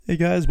Hey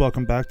guys,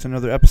 welcome back to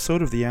another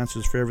episode of the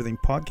Answers for Everything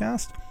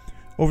podcast.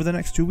 Over the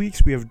next 2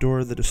 weeks, we have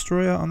Dora the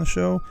Distroya on the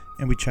show,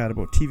 and we chat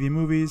about TV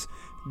movies,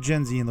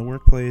 Gen Z in the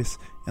workplace,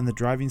 and the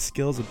driving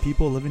skills of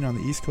people living on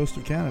the east coast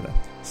of Canada.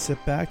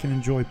 Sit back and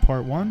enjoy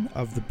part 1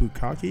 of the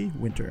Bukkake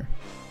winter.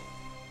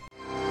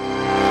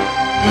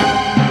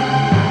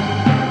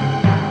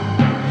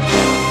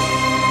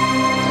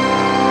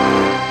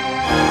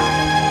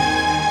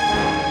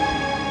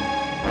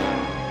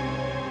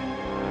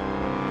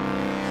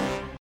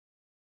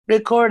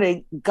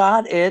 Recording.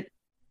 Got it.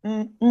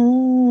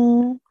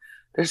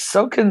 There's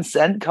so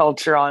consent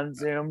culture on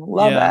Zoom.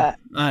 Love that.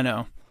 I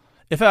know.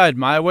 If I had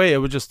my way, I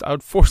would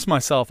force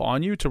myself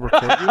on you to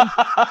record you.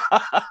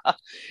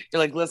 You're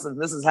like, listen,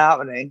 this is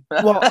happening.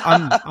 Well,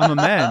 I'm a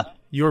man.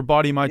 Your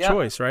body, my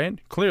choice, right?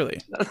 Clearly.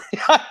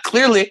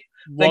 Clearly.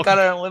 Thank God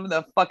I don't live in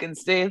the fucking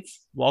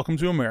States. Welcome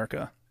to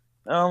America.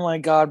 Oh my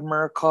God,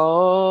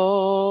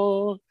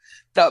 Merkel.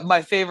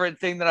 My favorite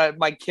thing that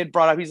my kid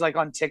brought up, he's like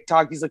on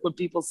TikTok, he's like, when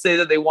people say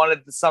that they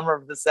wanted the summer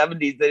of the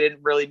 70s, they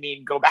didn't really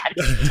mean go back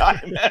in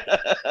time.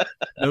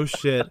 No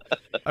shit.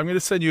 I'm going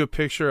to send you a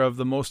picture of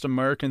the most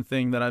American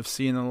thing that I've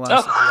seen in the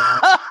last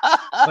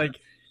while.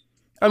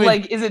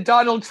 Is it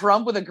Donald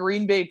Trump with a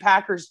Green Bay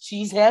Packers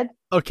cheese head?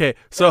 Okay,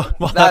 so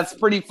that's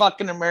pretty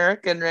fucking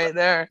American right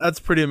there.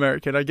 That's pretty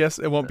American. I guess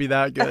it won't be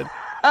that good.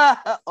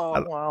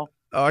 Wow.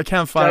 Oh, I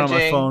can't find it on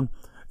my phone.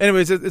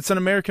 Anyways, it's an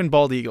American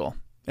bald eagle.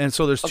 And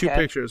so there's two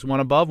pictures, one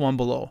above, one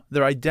below.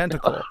 They're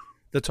identical.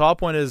 The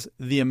top one is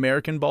the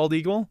American bald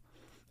eagle,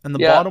 and the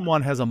bottom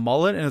one has a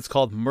mullet, and it's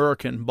called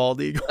Merkin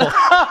bald eagle.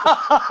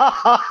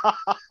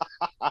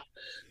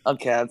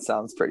 Okay, that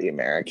sounds pretty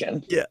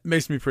American. Yeah,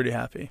 makes me pretty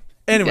happy.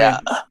 Anyway,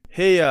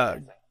 hey,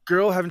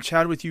 girl, haven't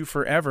chatted with you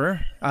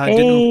forever. I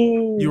didn't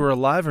know if you were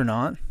alive or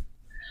not.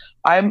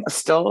 I'm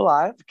still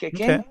alive,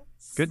 kicking. Okay,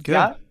 good.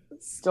 Yeah,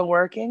 still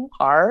working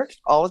hard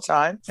all the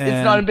time.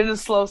 It's not been a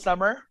slow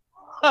summer.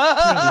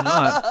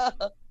 Not.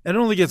 It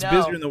only gets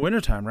busier in the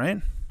wintertime,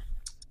 right?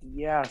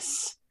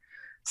 Yes.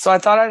 So I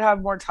thought I'd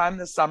have more time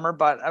this summer,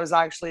 but I was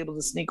actually able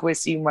to sneak away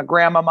seeing my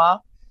grandmama.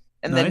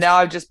 And then now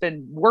I've just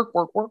been work.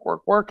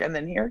 And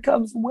then here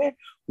comes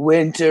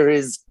winter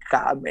is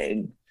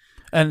coming.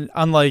 And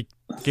unlike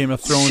Game of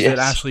Thrones, it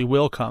actually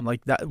will come.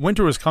 Like that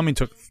winter was coming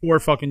took 4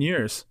 fucking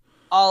years.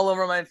 All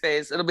over my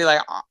face. It'll be like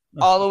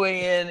all the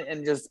way in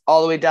and just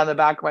all the way down the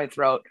back of my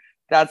throat.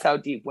 That's how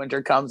deep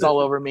winter comes all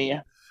over me.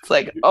 It's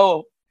like,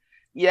 oh,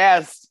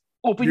 yes.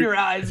 Open your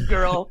eyes,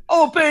 girl.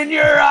 Open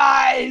your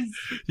eyes.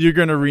 You're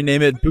going to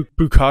rename it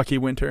Bukkake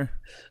winter.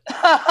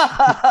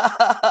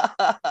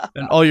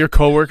 And all your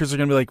coworkers are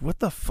going to be like, what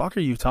the fuck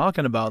are you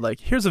talking about? Like,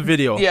 here's a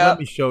video. Let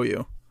me show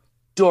you.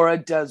 Dora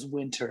does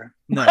winter.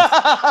 Nice.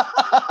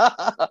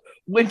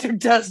 Winter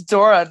does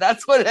Dora.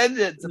 That's what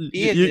ended up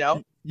being, you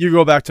know? You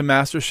go back to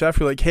MasterChef.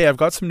 You're like, hey, I've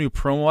got some new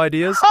promo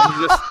ideas.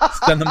 And you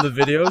just send them the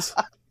videos.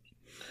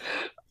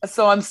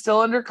 So I'm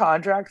still under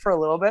contract for a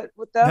little bit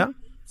with them. Yeah.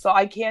 So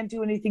I can't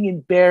do anything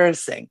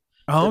embarrassing.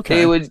 Oh,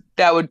 okay.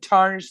 That would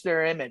tarnish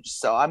their image.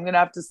 So I'm going to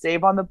have to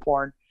save on the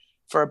porn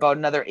for about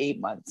another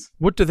 8 months.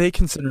 What do they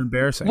consider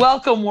embarrassing?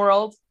 Welcome,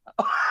 world.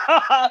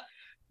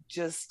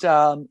 Just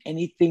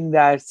anything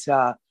that's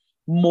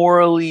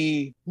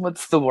morally,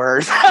 what's the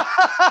word?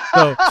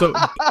 So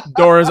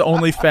Dora's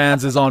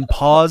OnlyFans is on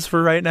pause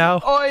for right now?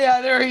 Oh,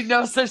 yeah. There ain't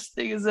no such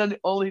thing as an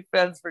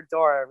OnlyFans for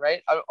Dora,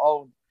 right?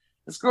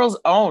 This girl's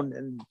owned,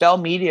 and Bell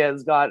Media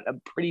has got a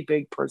pretty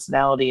big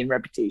personality and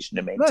reputation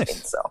to maintain.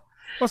 Nice. So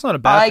that's not a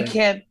bad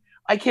thing.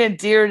 I can't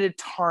dare to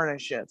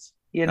tarnish it.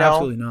 You know,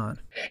 absolutely not.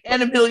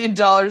 And $1 million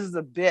is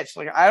a bitch.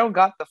 Like, I don't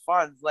got the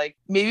funds. Like,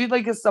 maybe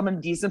like if some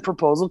decent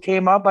proposal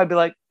came up, I'd be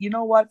like, you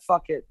know what?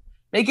 Fuck it.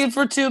 Make it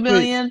for $2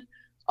 million.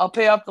 I'll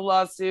pay off the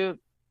lawsuit.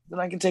 Then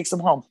I can take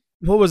some home.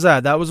 What was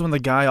that? That was when the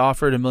guy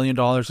offered $1 million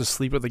to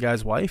sleep with the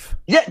guy's wife?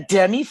 Yeah,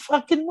 Demi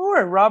fucking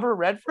Moore. Robert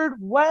Redford?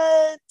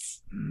 What?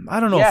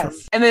 I don't know.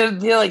 Yes. And then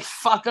they like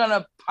fuck on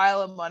a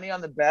pile of money on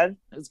the bed.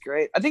 It was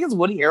great. I think it's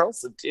Woody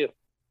Harrelson too.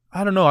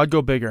 I don't know. I'd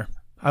go bigger.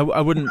 I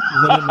wouldn't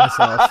limit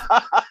myself.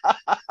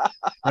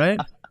 Right?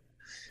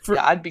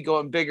 Yeah, I'd be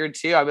going bigger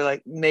too. I'd be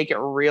like, make it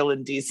real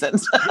and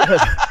decent.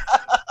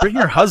 Bring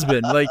your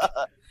husband. Like,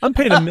 I'm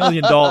paying $1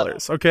 million,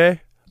 okay?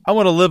 I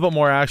want a little bit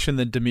more action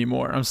than Demi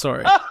Moore. I'm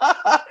sorry.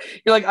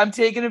 You're like, I'm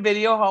taking a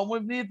video home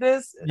with me.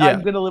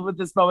 I'm going to live with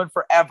this moment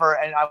forever,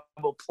 and I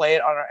will play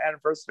it on our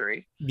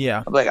anniversary.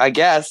 Yeah. I'm like, I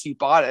guess you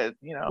bought it,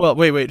 you know. Well,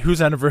 wait.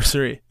 Whose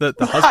anniversary? The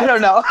husband? I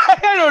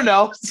don't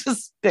know.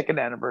 Just pick an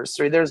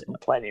anniversary. There's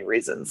plenty of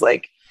reasons.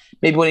 Like,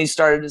 maybe when he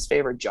started his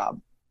favorite job.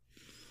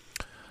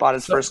 Bought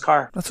his first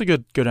car. That's a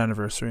good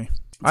anniversry.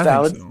 It's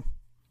valid. Think so.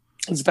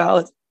 It's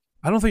valid.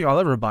 I don't think I'll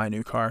ever buy a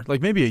new car.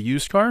 Like, maybe a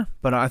used car,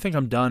 but I think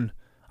I'm done.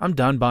 I'm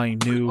done buying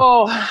new.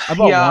 Oh,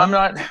 yeah, I'm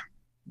not.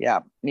 Yeah,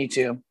 me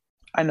too.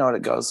 I know how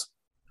it goes.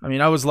 I mean,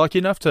 I was lucky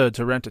enough to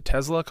rent a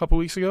Tesla a couple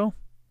weeks ago.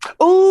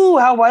 Oh,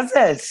 how was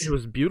it? It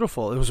was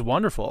beautiful. It was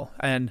wonderful.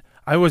 And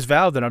I always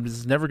vowed that I'm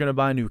just never going to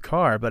buy a new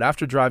car. But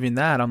after driving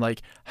that, I'm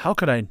like, how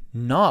could I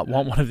not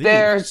want one of these?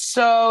 They're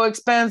so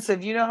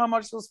expensive. You know how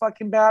much those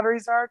fucking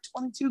batteries are?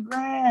 22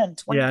 grand,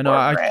 24 Yeah, no,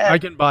 grand. I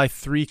can buy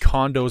 3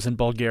 condos in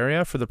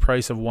Bulgaria for the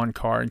price of 1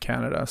 car in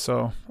Canada.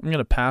 So I'm going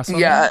to pass on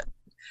that.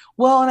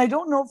 Well, and I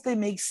don't know if they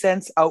make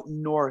sense out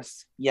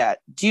north yet.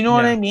 Do you know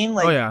what I mean?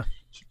 Like, oh, yeah.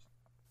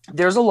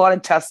 There's a lot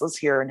of Teslas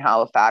here in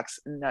Halifax,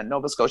 in that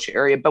Nova Scotia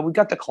area, but we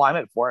got the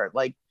climate for it.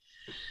 Like,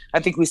 I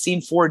think we've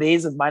seen 4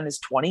 days of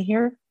 -20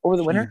 here over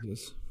the winter.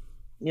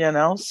 You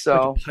know,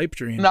 so like a pipe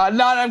dream. Not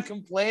I'm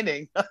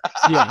complaining.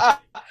 Yeah.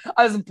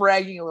 I was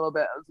bragging a little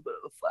bit. I was a bit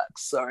of a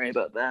flex. Sorry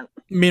about that.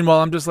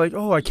 Meanwhile, I'm just like,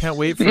 oh, I can't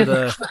wait for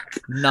the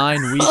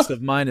 9 weeks of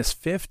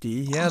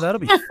 -50. Yeah, that'll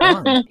be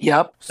fun.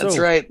 Yep, that's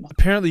right.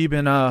 Apparently, you've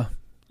been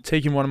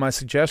taking one of my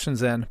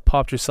suggestions and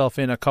popped yourself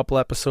in a couple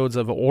episodes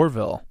of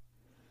Orville.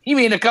 You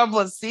mean a couple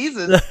of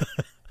seasons?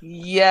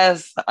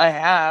 Yes, I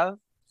have.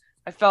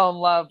 I fell in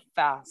love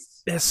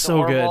fast. It's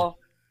so good.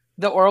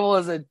 The Orville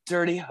is a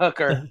dirty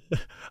hooker.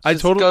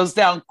 Goes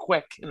down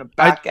quick in a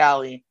back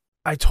alley.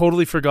 I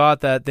totally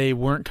forgot that they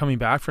weren't coming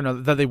back for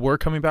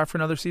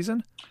another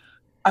season.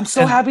 I'm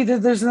so happy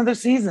that there's another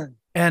season.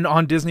 And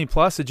on Disney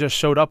Plus, it just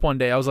showed up one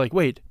day. I was like,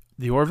 wait,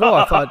 the Orville?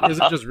 I thought, is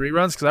it just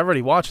reruns? Because I've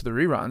already watched the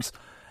reruns.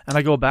 And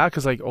I go back,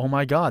 because like, oh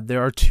my God,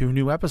 there are 2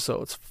 new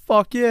episodes.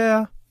 Fuck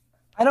yeah.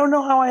 I don't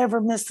know how I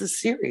ever missed this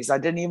series. I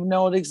didn't even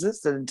know it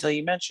existed until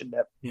you mentioned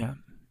it. Yeah.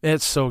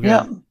 It's so good.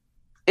 Yeah.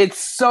 It's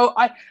so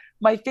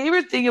my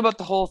favorite thing about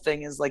the whole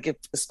thing is like,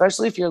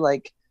 especially if you're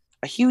like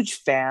a huge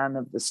fan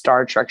of the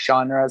Star Trek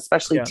genre,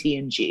 especially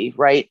TNG,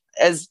 right?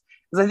 As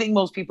I think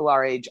most people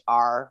our age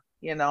are,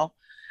 you know,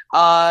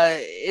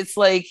 it's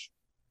like,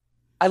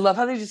 I love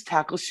how they just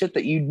tackle shit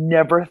that you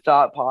never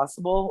thought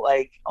possible.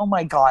 Like, oh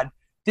my God,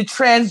 the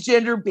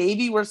transgender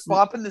baby, we're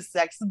swapping the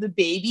sex of the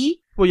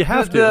baby. Well, you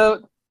have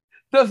to.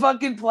 The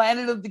fucking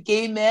planet of the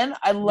gay men.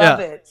 I love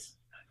it.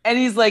 And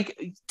he's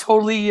like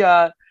totally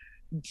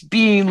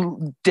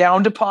being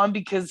downed upon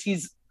because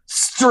he's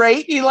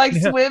straight. He likes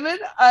women.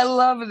 I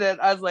love it.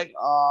 I was like,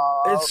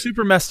 oh. It's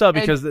super messed up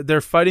because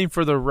they're fighting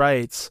for the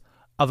rights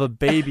of a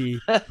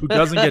baby who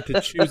doesn't get to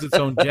choose its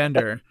own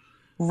gender.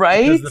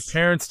 Right? Because the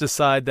parents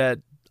decide that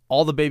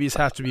all the babies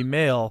have to be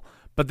male,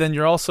 but then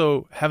you're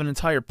also have an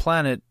entire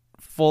planet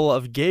full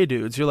of gay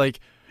dudes. You're like,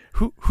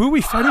 who are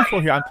we fighting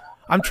for here?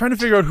 I'm trying to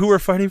figure out who we're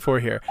fighting for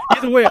here.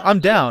 Either way, I'm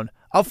down.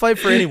 I'll fight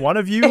for any one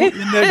of you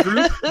in that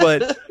group,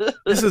 but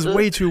this is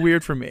way too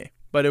weird for me.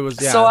 But it was,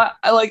 So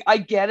I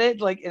get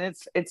it, like, and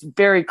it's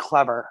very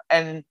clever,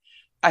 and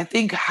I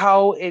think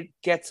how it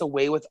gets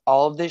away with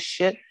all of this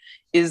shit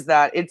is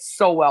that it's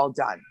so well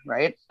done,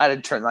 right? I had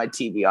to turn my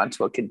TV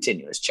onto a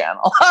continuous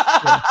channel,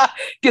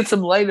 get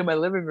some light in my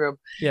living room.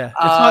 Yeah, it's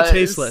not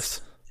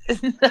tasteless.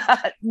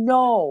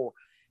 No,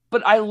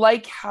 but I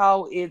like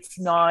how it's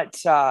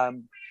not.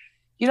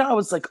 You know, I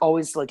was like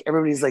always like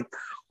everybody's like,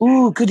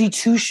 ooh, goody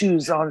two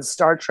shoes on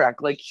Star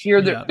Trek. Like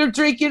here they're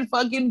drinking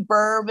fucking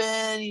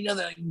bourbon, you know,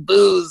 they're like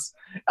booze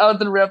out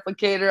the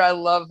replicator. I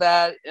love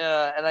that.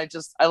 And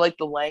I like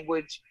the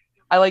language.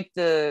 I like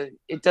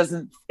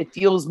it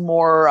feels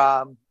more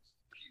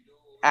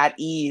at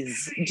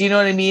ease. Do you know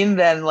what I mean?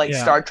 Than like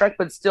Star Trek,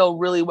 but still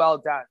really well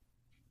done.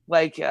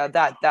 Like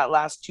that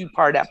last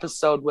 2-part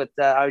episode with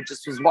I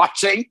just was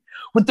watching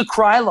with the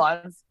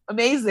Krylons.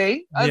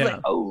 Amazing. I was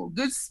like, oh,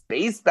 good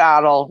space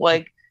battle.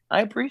 Like,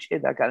 I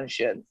appreciate that kind of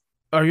shit.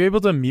 Are you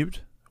able to mute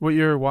what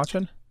you're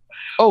watching?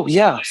 Oh,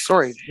 yeah.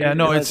 Sorry. Yeah,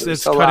 no,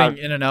 it's so cutting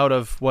in and out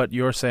of what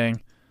you're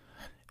saying.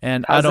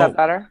 And How's that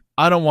better?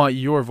 I don't want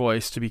your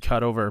voice to be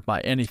cut over by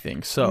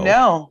anything. So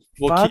no,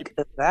 fuck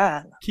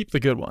that. Keep the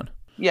good one.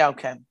 Yeah,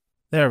 okay.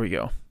 There we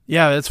go.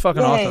 Yeah, it's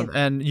fucking awesome.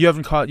 And you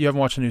haven't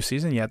watched a new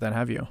season yet then,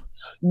 have you?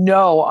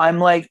 No, I'm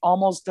like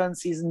almost done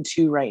season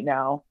 2 right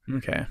now.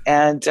 Okay.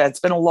 And it's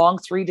been a long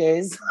 3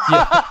 days.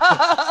 Yeah.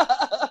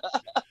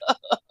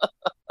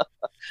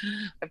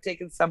 I've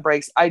taken some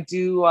breaks. I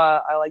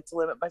like to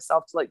limit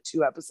myself to like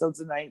 2 episodes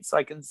a night so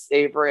I can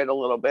savor it a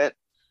little bit.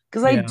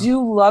 Because I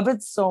do love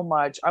it so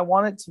much. I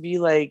want it to be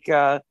like,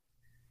 I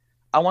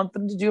want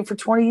them to do it for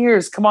 20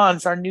 years. Come on,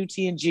 it's our new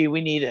TNG.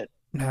 We need it.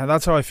 Yeah,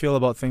 that's how I feel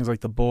about things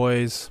like The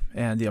Boys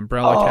and The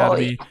Umbrella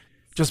Academy. Yeah.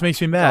 Just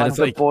makes me mad. It's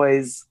like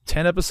Boys.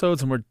 10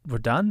 episodes and we're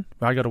done.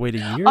 I got to wait a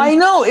year. I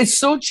know, it's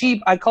so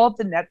cheap. I call it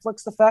the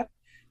Netflix effect.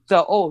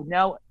 So,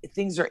 now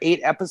things are 8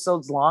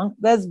 episodes long.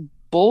 That's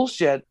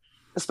bullshit.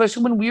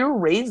 Especially when we were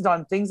raised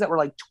on things that were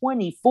like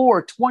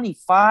 24,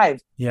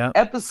 25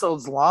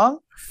 episodes long.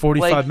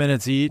 45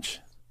 minutes each.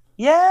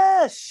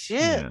 Yeah,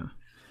 shit. Yeah.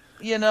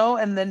 You know,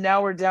 and then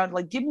now we're down,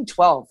 like, give me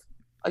 12.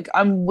 Like,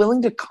 I'm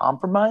willing to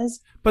compromise.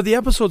 But the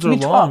episodes are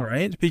long,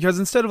 right? Because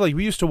instead of like,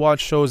 we used to watch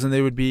shows and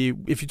they would be,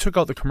 if you took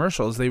out the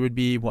commercials, they would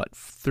be what,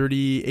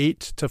 38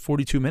 to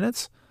 42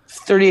 minutes?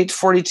 38 to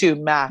 42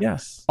 max.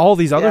 Yes. All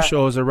these other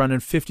shows are running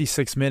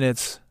 56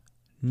 minutes,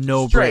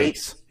 no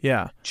breaks.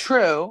 Yeah.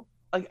 True.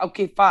 Like,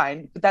 okay,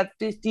 fine. But that's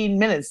 15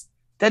 minutes.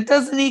 That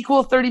doesn't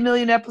equal 30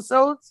 million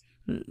episodes?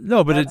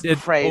 No, but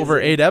it over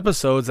 8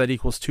 episodes, that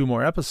equals 2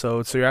 more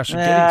episodes. So you're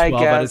actually getting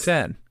 12 out of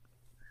 10.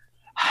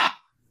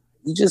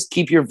 You just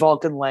keep your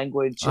Vulcan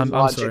language and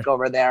logic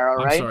over there, all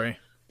right? I'm sorry.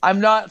 I'm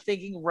not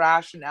thinking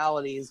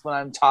rationalities when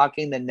I'm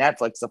talking the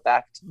Netflix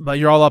effect. But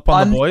you're all up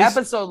on The Boys?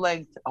 Episode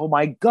length. Oh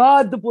my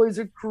God, The Boys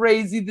are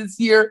crazy this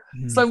year.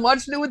 So I'm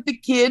watching it with the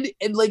kid,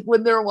 and like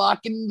when they're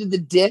walking into the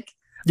dick,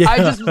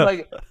 I was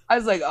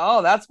like,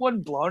 oh, that's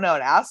one blown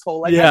out asshole.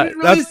 Like I didn't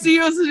really see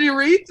you as a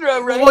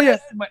urethra, right? Oh yeah,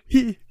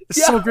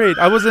 it's so great.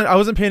 I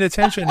wasn't paying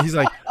attention. He's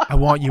like, I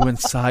want you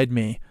inside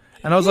me.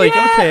 And I was like,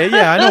 okay,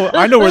 yeah,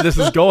 I know where this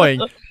is going.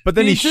 But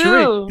then he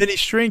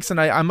shrinks, and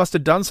I must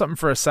have done something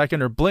for a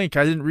second or blink.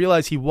 I didn't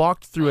realize he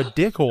walked through a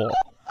dick hole.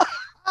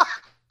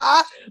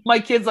 My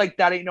kid's like,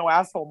 that ain't no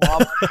asshole,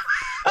 Mom.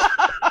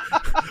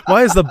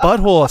 Why is the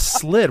butthole a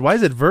slit? Why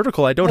is it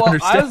vertical? I don't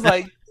understand. I was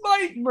like,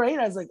 my brain,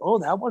 I was like, oh,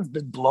 that one's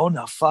been blown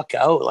the fuck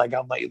out. Like,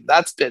 I'm like,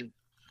 that's been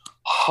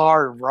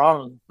hard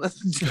wrong.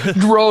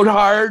 Rode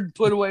hard,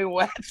 put away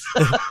wet.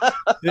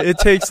 It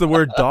takes the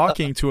word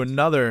docking to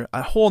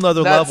a whole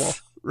nother level,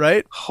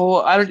 right?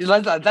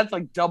 That's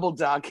like double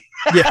docking.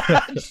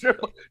 Yeah.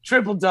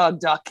 triple dog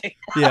docking.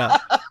 Yeah.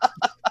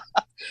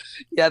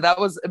 Yeah, that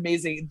was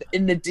amazing.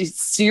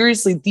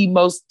 Seriously, the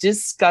most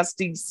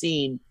disgusting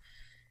scene.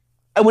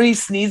 And when he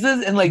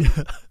sneezes and like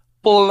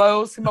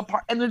blows him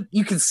apart, and then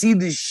you can see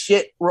this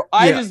shit.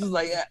 I just was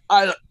like,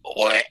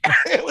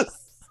 it was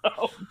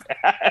so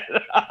bad.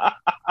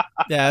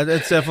 Yeah,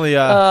 it's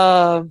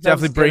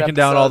definitely breaking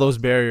down all those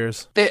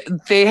barriers.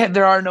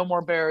 There are no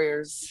more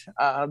barriers.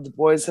 The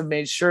boys have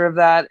made sure of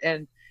that,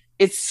 and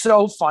it's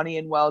so funny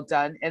and well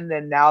done. And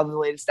then now the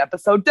latest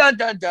episode, dun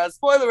dun dun,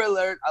 spoiler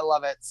alert! I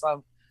love it.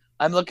 So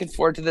I'm looking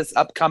forward to this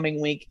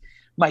upcoming week.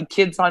 My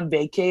kid's on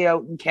vacay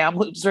out in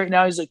Kamloops right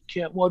now. He's like,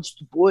 can't watch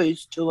The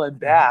Boys till I'm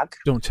back.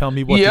 Don't tell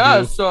me what to do.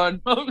 Yeah,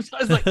 son. I was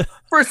like,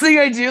 first thing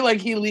I do,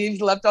 like he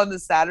left on the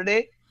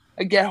Saturday.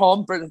 I get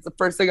home, that's the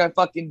first thing I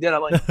fucking did.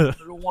 I'm like, I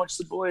don't watch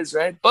The Boys,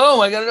 right?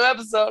 Boom, I got a new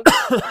episode.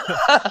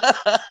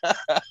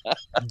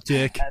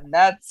 Dick. And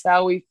that's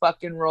how we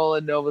fucking roll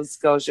in Nova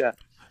Scotia.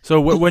 So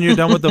when you're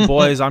done with The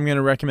Boys, I'm going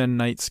to recommend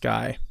Night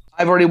Sky.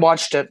 I've already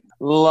watched it.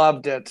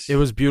 Loved it. It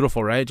was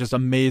beautiful, right? Just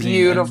amazing.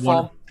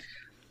 Beautiful.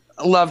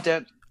 Loved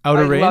it.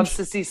 Outer Range? I love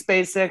to see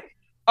SpaceX.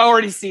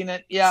 Already seen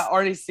it. Yeah,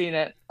 already seen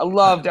it. I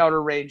loved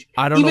Outer Range.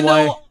 I don't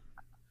know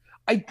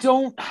why.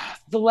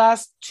 The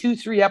last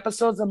 2-3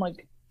 episodes, I'm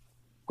like,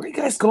 where are you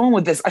guys going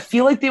with this? I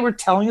feel like they were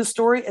telling a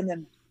story and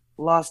then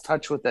lost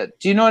touch with it.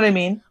 Do you know what I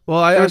mean?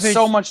 Well, there's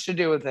so much to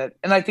do with it.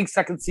 And I think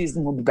second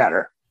season will be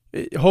better.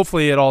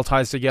 Hopefully it all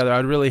ties together.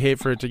 I'd really hate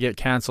for it to get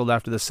canceled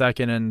after the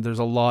second, and there's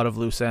a lot of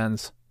loose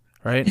ends,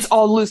 right? It's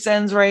all loose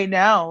ends right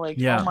now. Like,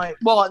 yeah. Now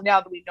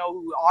that we know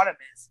who Autumn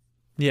is.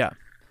 Yeah.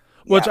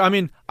 Which, I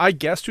mean, I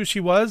guessed who she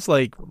was,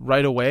 like,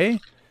 right away.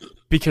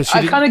 Because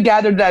I kind of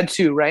gathered that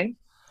too, right?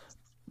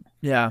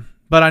 Yeah.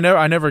 But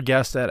I never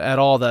guessed at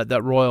all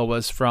that Royal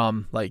was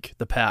from, like,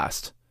 the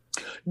past.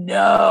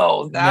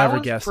 No, that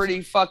was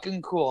pretty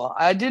fucking cool.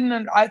 I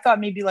thought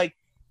maybe, like,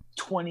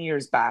 20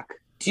 years back.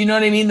 Do you know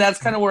what I mean? That's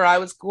kind of where I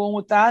was going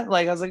with that.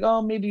 Like, I was like,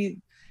 oh, maybe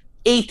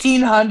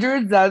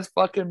 1800s? That's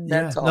fucking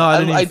mental. No,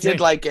 I did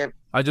like it.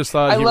 I just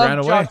thought he ran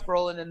away. I love Josh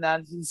Brolin in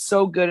that. He's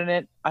so good in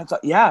it. I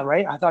thought, yeah,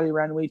 right? I thought he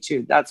ran away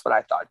too. That's what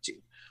I thought too.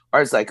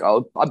 Or it's like,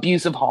 oh,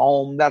 abusive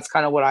home. That's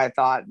kind of what I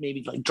thought.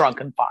 Maybe like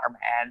drunken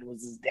farmhand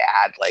was his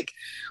dad. Like,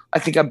 I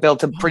think I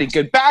built a pretty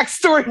good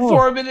backstory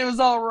for him, and it was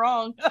all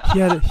wrong. He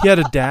had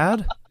a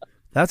dad?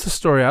 That's a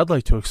story I'd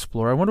like to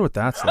explore. I wonder what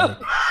that's like.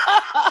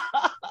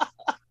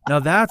 Now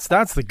that's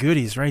the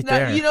goodies right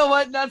there. You know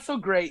what? Not so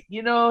great.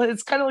 You know,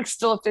 it's kind of like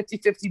still a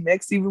 50-50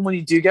 mix, even when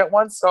you do get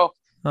one. So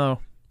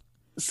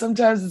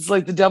sometimes it's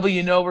like the devil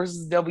you know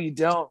versus the devil you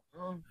don't.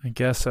 I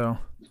guess so.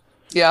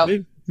 Yeah.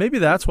 Maybe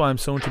that's why I'm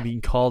so into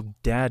being called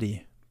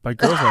daddy by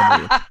girls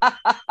I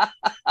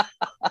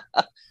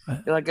meet.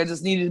 You're like, I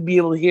just needed to be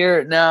able to hear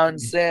it now and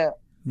say it.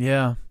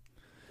 Yeah.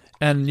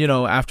 And, you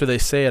know, after they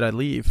say it, I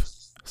leave.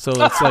 So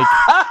it's like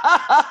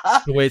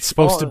the way it's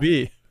supposed to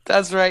be.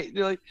 That's right.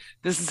 You're like,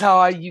 this is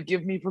how you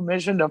give me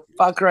permission to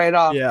fuck right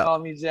off. Yeah. Call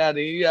me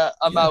daddy. Yeah,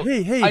 I'm out.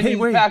 I need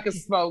a pack of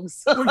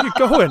smokes. Where you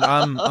going?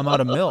 I'm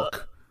out of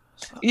milk.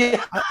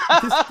 Yeah.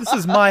 This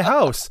is my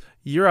house.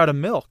 You're out of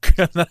milk.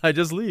 And then I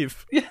just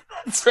leave. Yeah,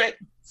 that's right.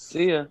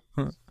 See ya.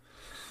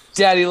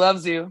 Daddy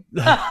loves you.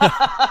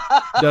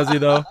 Does he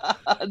though?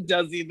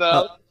 Does he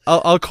though?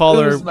 I'll call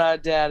her my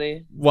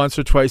daddy once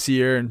or twice a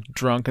year and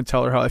drunk and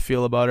tell her how I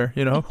feel about her,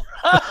 you know?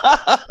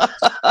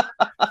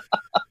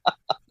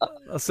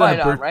 I'll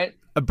send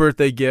a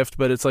birthday gift,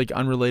 but it's like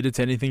unrelated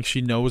to anything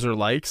she knows or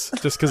likes,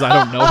 just because I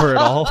don't know her at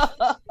all.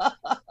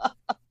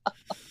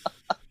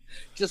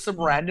 Just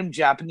some random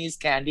Japanese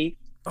candy.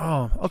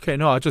 Oh, okay.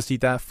 No, I'll just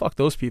eat that. Fuck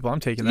those people. I'm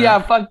taking that. Yeah,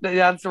 fuck that.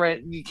 That's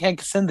right. You can't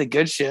send the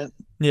good shit.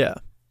 Yeah.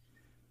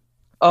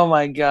 Oh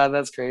my God,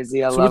 that's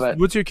crazy. I love it.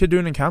 What's your kid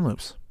doing in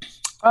Kamloops?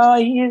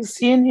 He's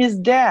seeing his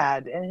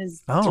dad and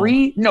his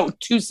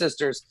two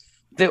sisters.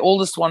 The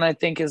oldest one, I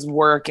think, is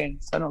working,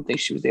 so I don't think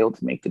she was able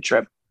to make the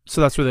trip. So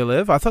that's where they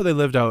live? I thought they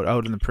lived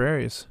out in the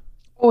prairies.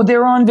 Oh,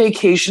 they're on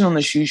vacation on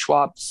the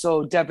Shuswap,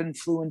 so Devin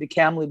flew into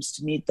Kamloops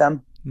to meet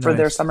them. for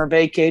their summer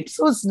vacay.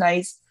 So it's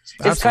nice.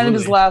 Absolutely. It's kind of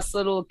his last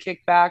little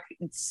kickback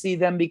and see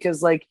them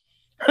because like,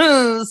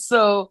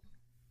 so,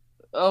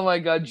 oh my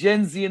God,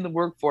 Gen Z in the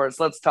workforce.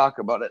 Let's talk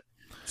about it.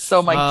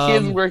 So my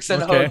kid works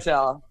in a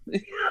hotel.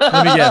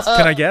 Let me guess.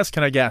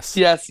 Can I guess?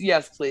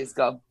 Yes, please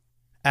go.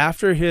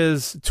 After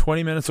his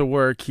 20 minutes of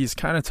work, he's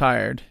kind of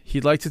tired.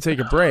 He'd like to take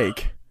a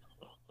break.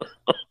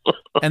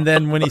 And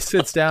then when he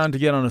sits down to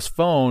get on his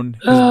phone,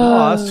 his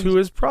boss, who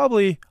is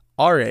probably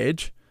our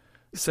age,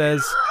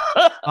 says,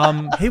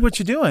 hey, what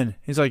you doing?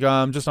 He's like,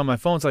 I'm just on my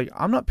phone. It's like,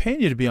 I'm not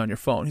paying you to be on your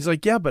phone. He's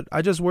like, yeah, but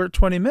I just worked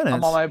 20 minutes.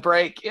 I'm on my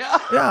break. Yeah.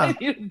 I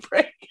need a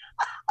break.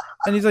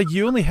 And he's like,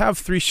 you only have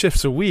 3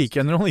 shifts a week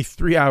and they're only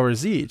 3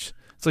 hours each.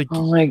 It's like,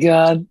 oh my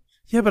God.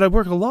 Yeah, but I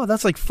work a lot.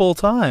 That's like full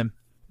time.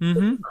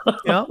 Mm-hmm.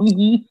 Yeah.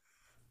 Mm-hmm.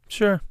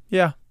 Sure.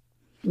 Yeah.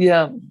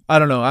 Yeah. I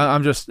don't know.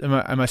 I'm just, am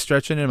I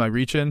stretching? Am I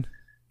reaching?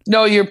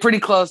 No, you're pretty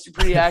close. You're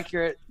pretty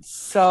accurate.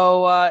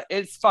 So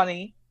it's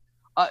funny.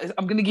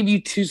 I'm going to give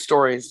you 2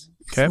 stories.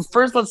 Okay. So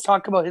first, let's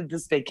talk about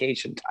this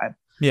vacation time.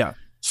 Yeah.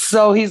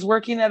 So he's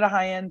working at a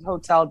high-end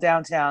hotel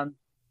downtown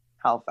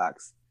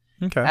Halifax.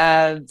 Okay.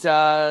 And,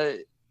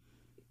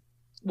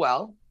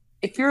 well,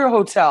 if you're a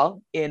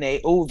hotel in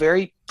a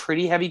very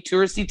pretty heavy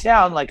touristy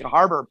town, like a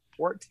harbor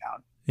port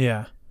town.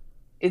 Yeah.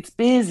 It's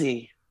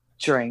busy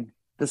during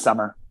the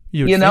summer.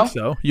 You'd think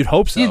so. You'd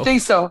hope so. You'd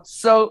think so.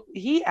 So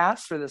he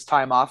asked for this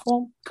time off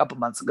a couple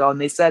months ago,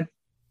 and they said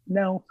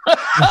no.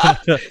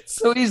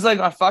 So he's like,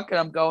 oh, fuck it,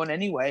 I'm going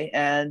anyway.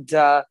 And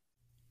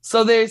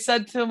so they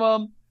said to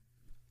him,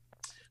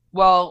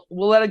 well,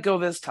 we'll let it go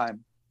this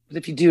time. But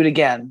if you do it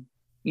again,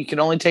 you can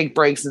only take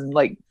breaks in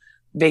like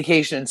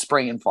vacation in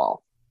spring and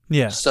fall.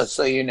 Yeah.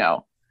 So you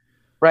know.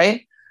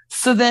 Right?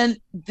 So then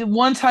the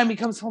one time he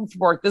comes home from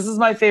work, this is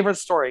my favorite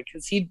story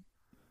because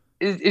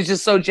it's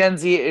just so Gen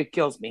Z, it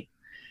kills me.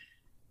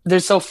 They're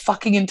so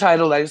fucking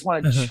entitled. I just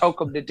want to choke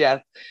them to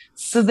death.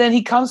 So then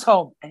he comes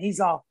home and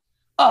he's all,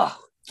 oh,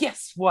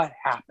 guess what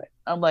happened?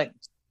 I'm like,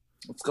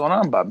 what's going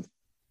on, bub?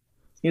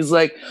 He's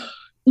like,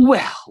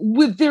 well,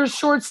 they're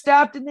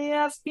short-staffed and they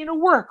asked me to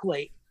work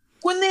late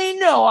when they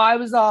know I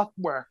was off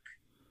work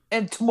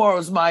and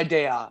tomorrow's my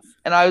day off.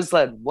 And I was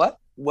like, what?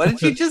 What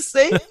did you just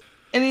say?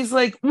 And he's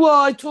like,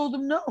 well, I told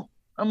him no.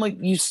 I'm like,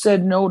 you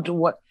said no to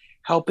what?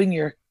 Helping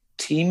your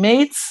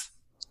teammates?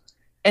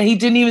 And he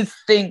didn't even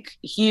think.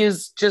 He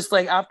is just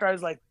like, after I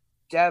was like,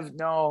 Dev,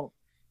 no.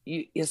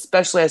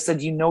 Especially I said,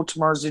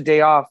 tomorrow's your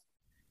day off.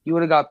 You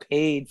would have got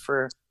paid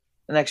for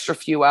an extra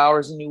few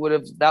hours and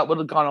that would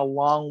have gone a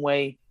long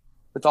way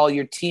with all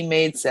your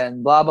teammates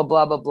and blah, blah,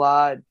 blah, blah,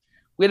 blah. And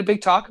we had a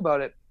big talk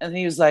about it. And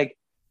he was like,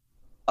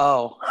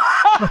 oh.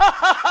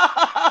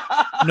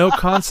 No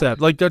concept.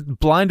 Like the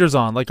blinders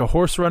on, like a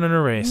horse running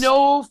a race.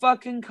 No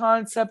fucking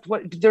concept.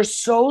 They're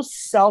so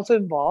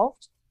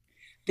self-involved.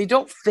 They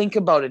don't think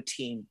about a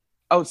team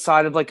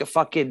outside of like a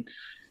fucking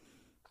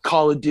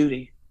Call of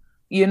Duty.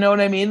 You know what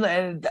I mean?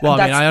 And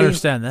I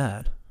understand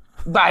that.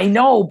 But I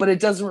know, but it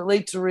doesn't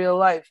relate to real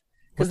life.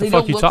 What the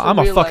fuck you talking? I'm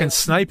a fucking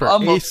sniper.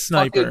 I'm a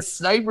sniper. Fucking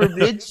sniper,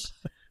 bitch.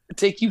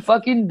 Take you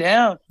fucking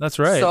down. That's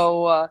right.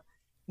 So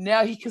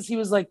now because he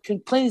was like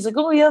complaining, he's like,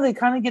 oh yeah, they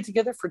kind of get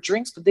together for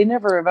drinks, but they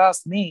never have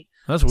asked me.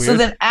 That's weird. So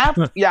then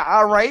after, yeah,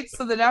 all right.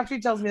 So then after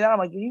he tells me that, I'm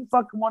like, you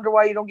fucking wonder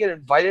why you don't get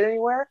invited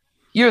anywhere?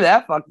 You're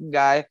that fucking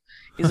guy.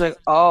 He's like,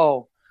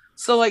 oh.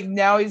 So like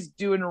now he's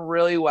doing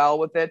really well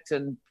with it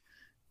and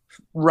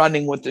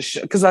running with the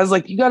show. Because I was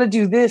like, you got to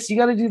do this, you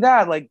got to do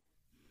that. Like,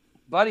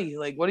 buddy,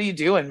 like, what are you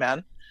doing,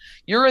 man?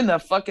 You're in the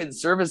fucking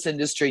service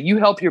industry. You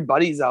help your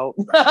buddies out.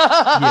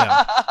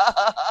 Yeah.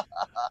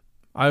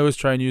 I always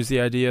try and use the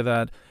idea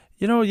that,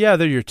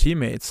 they're your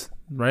teammates,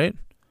 right?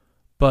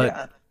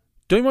 But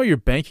don't you want your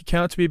bank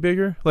account to be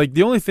bigger? Like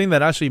the only thing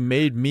that actually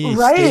made me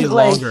stay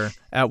longer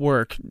at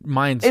work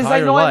my entire life. Is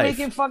I know I'm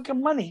making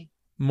fucking money.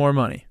 More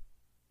money.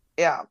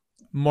 Yeah.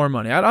 More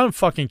money. I don't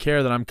fucking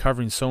care that I'm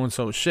covering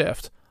so-and-so's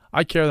shift.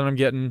 I care that I'm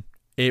getting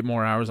 8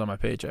 more hours on my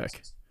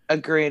paycheck.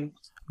 Agreed.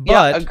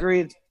 But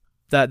agreed.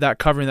 That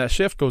covering that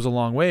shift goes a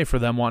long way for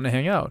them wanting to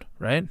hang out,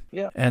 right?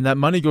 Yeah. And that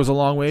money goes a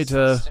long way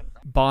to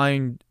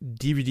buying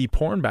DVD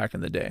porn back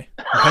in the day.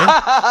 Okay?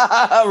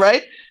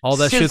 Right? All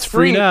that shit's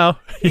free now.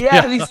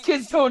 Yeah, these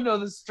kids don't know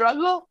the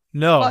struggle.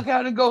 No. Fuck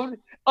how to go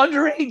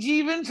underage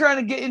even, trying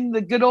to get in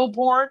the good old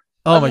porn.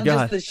 Oh my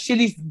God. Just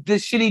the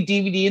shitty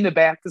DVD in the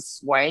back, the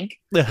swank.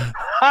 Oh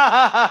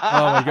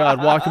my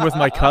God. Walking with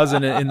my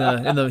cousin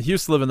he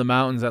used to live in the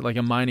mountains at like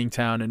a mining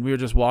town, and we were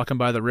just walking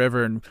by the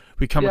river and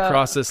we come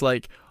across this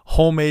like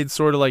homemade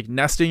sort of like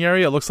nesting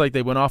area. It looks like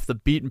they went off the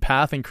beaten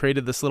path and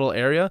created this little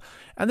area.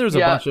 And there's a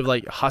bunch of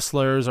like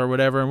hustlers or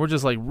whatever, and we're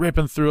just like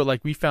ripping through it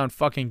like we found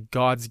fucking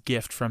God's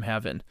gift from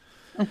heaven.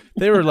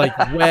 They were like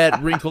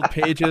wet, wrinkled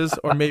pages,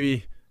 or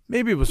maybe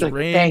it was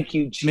rain. Thank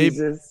you,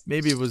 Jesus.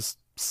 Maybe it was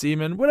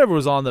semen, whatever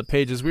was on the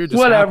pages. We were just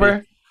whatever.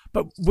 happy.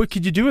 But what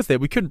could you do with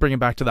it? We couldn't bring it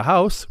back to the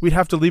house. We'd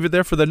have to leave it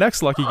there for the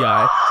next lucky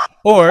guy,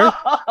 or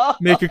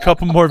make a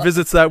couple more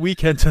visits that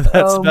weekend to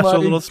that special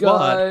little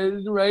spot.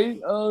 Right?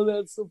 Oh,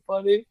 that's so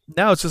funny.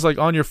 Now it's just like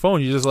on your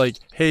phone. You just like,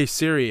 hey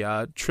Siri,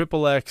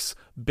 XXX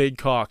big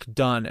cock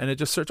done, and it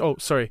just search. Oh,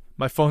 sorry,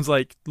 my phone's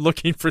like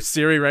looking for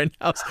Siri right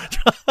now,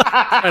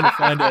 trying to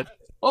find it.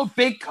 Oh,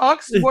 big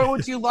cocks. What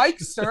would you like,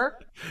 sir?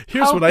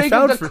 Here's what I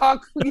found for.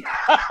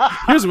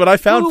 Here's what I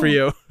found for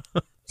you.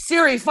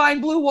 Siri,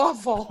 find blue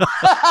waffle.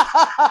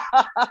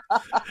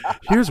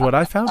 Here's what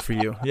I found for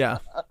you. Yeah.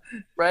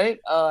 Right?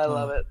 Oh, I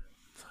love it.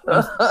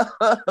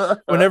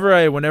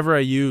 Whenever I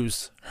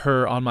use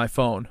her on my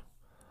phone,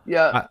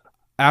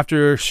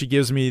 after she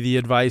gives me the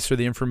advice or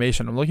the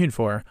information I'm looking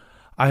for,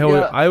 I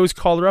always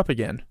call her up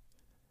again,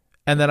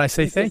 and then I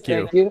say thank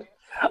you.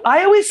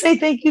 I always say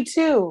thank you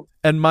too.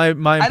 And my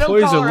employees I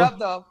don't call her up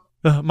though.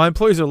 My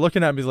employees are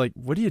looking at me like,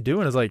 "What are you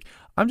doing?" It's like,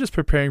 I'm just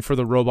preparing for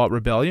the robot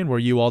rebellion where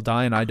you all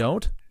die and I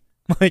don't.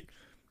 Like,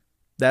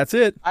 that's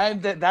it.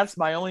 That's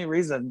my only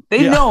reason.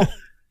 They know.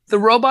 The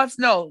robots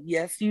know.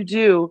 Yes, you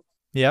do.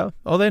 Yeah.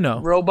 Oh, they know.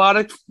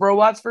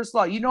 Robots first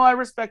law. You know I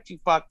respect you,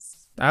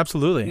 fucks.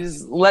 Absolutely. You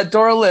just let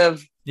Dora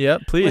live. Yeah,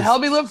 please.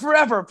 Help me live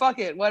forever. Fuck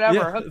it. Whatever.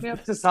 Yeah. Hook me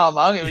up to something.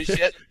 I don't give a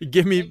shit.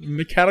 Give me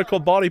mechanical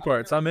body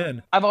parts. I'm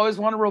in. I've always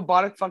wanted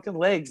robotic fucking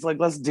legs. Like,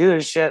 let's do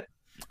this shit.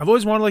 I've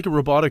always wanted like a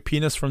robotic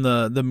penis from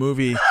the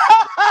movie.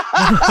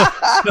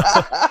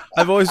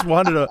 I've always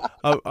wanted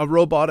a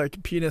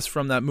robotic penis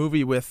from that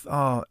movie with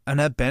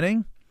Annette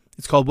Bening.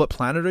 It's called What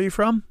Planet Are You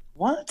From?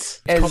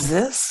 What is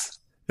this?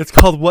 It's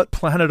called What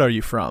Planet Are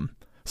You From?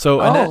 So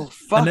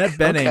Annette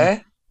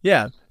Bening,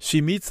 yeah, she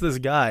meets this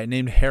guy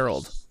named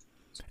Harold,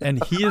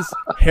 and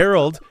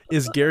Harold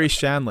is Gary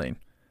Shandling,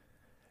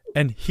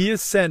 and he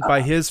is sent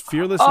by his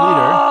fearless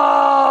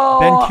leader,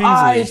 Ben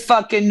Kingsley. I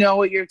fucking know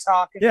what you're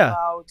talking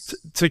about.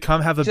 To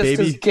come have a baby.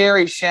 Just as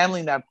Gary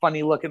Shandling, that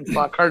funny looking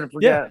fuck, hard to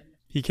forget. Yeah.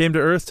 He came to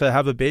Earth to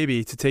have a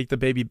baby, to take the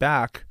baby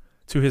back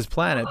to his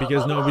planet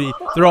because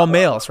they're all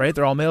males, right?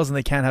 They're all males and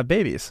they can't have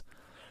babies.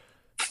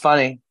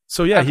 Funny.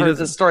 So yeah, I've heard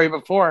this story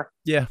before.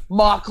 Yeah.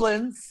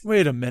 Mocklins.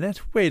 Wait a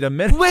minute. Wait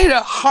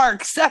a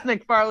hark. Seth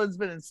MacFarlane's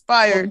been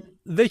inspired.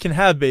 Well, they can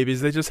have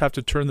babies. They just have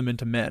to turn them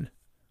into men.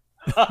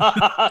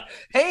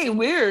 Hey,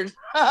 weird.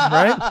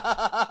 Right?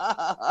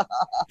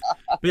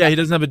 But yeah, he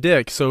doesn't have a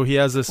dick, so he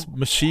has this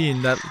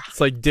machine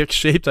that's like dick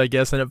shaped, I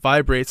guess, and it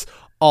vibrates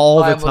all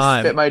the time. I almost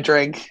spit my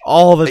drink.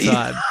 All the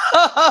time.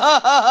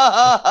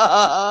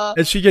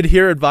 And she could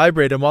hear it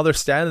vibrate, and while they're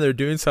standing there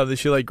doing something,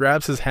 she like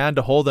grabs his hand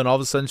to hold it, and all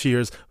of a sudden she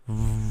hears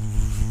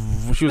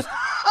she was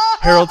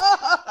Harold,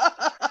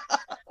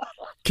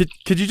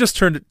 could you just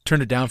turn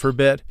it down for a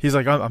bit? He's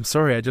like, I'm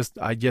sorry, I just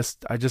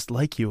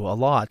like you a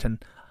lot,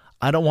 and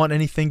I don't want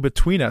anything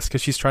between us,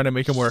 because she's trying to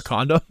make him wear a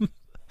condom.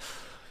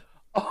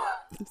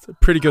 It's a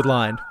pretty good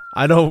line.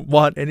 I don't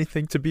want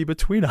anything to be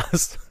between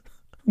us.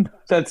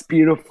 That's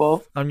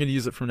beautiful. I'm going to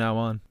use it from now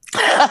on.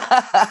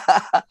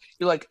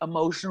 You're like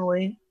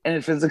emotionally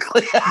and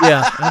physically.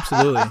 Yeah,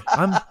 absolutely.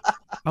 I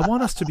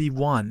want us to be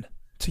one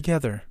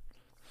together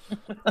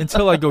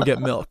until I go get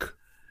milk.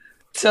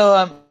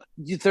 So,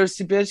 you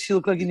thirsty bitch, you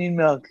look like you need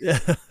milk. Yeah.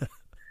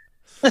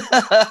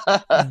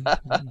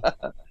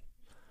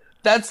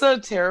 That's a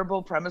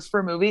terrible premise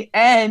for a movie,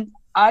 and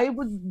I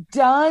was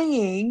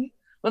dying.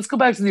 Let's go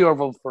back to the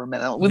Orville for a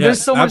minute.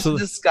 There's so much to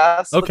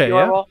discuss with the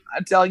Orville. Yeah.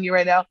 I'm telling you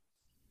right now.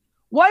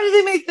 Why did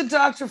they make the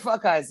doctor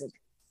fuck Isaac?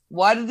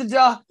 Why did the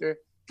doctor,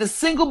 the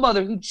single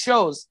mother who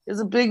chose, is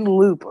a big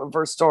loop of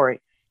her story.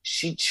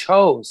 She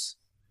chose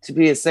to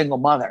be a single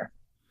mother.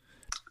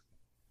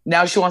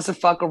 Now she wants to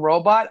fuck a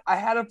robot. I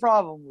had a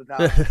problem with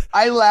that.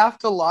 I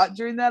laughed a lot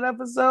during that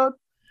episode,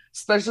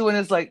 especially when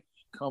it's like,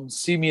 come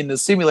see me in the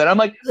simulator. I'm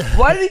like,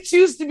 why did he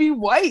choose to be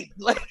white?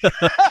 Like,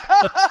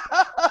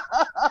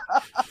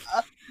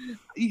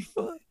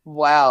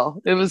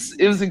 wow, it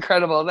was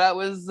incredible. That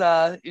was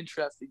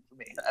interesting for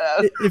me.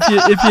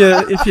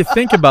 If you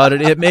think about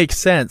it, it makes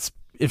sense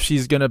if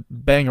she's gonna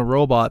bang a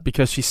robot,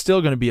 because she's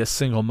still gonna be a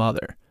single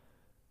mother.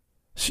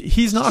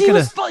 He's not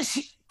gonna.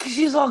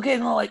 She's all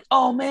getting all like,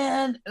 oh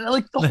man, and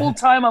like the whole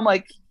time I'm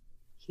like,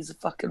 he's a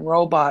fucking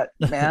robot,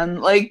 man.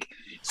 Like,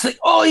 it's like,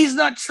 oh, he's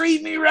not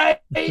treating me right.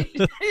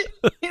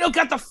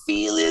 Got the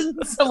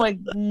feelings. I'm like,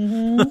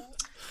 mm-hmm.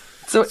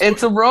 So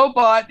it's a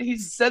robot.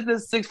 He's said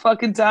this 6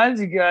 fucking times,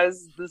 you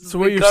guys. This is so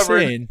what you're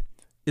saying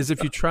is,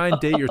 if you try and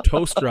date your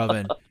toaster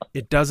oven,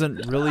 it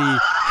doesn't really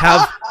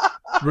have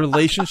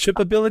relationship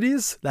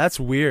abilities. That's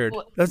weird.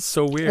 That's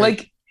so weird.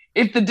 Like,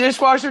 if the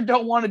dishwasher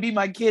don't want to be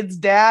my kid's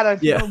dad, I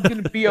feel I'm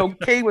gonna be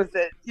okay with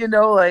it.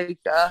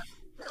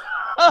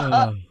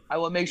 I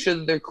will make sure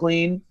that they're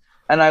clean,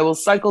 and I will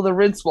cycle the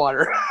rinse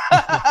water.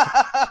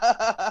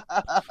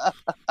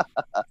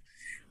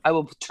 I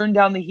will turn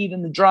down the heat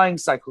in the drying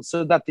cycle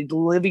so that the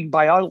living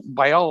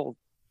biologicals.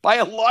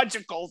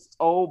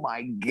 Oh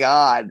my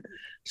God. I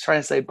was trying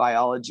to say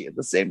biology at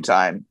the same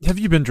time. Have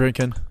you been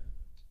drinking?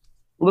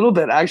 A little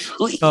bit,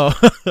 actually. Oh.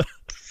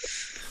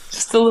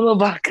 Just a little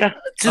vodka.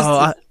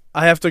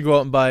 I have to go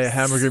out and buy a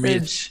hamburger meat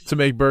Fridge. to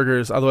make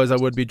burgers. Otherwise, I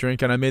would be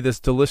drinking. I made this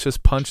delicious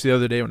punch the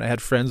other day when I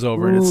had friends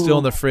over, and it's still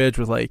in the fridge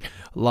with like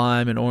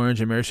lime and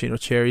orange and maraschino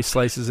cherry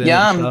slices in it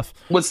and stuff.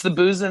 What's the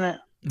booze in it?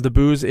 The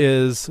booze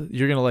is,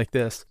 you're going to like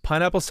this,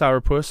 pineapple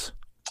sourpuss,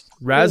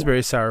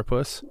 raspberry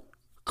sourpuss,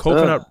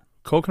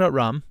 coconut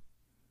rum.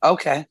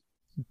 Okay.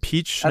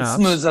 Peach schnapps. That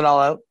smooths it all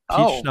out.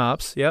 Peach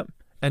schnapps, yep.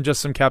 And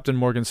just some Captain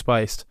Morgan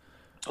spiced.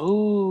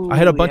 Ooh, I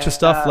had a bunch of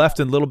stuff left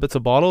in little bits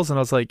of bottles, and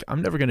I was like,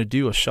 I'm never going to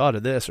do a shot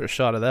of this or a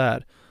shot of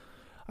that.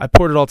 I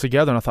poured it all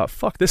together, and I thought,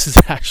 fuck, this is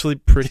actually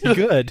pretty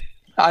good.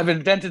 I've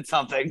invented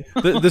something.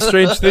 The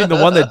strange thing, the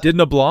one that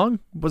didn't belong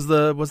was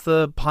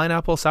the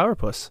pineapple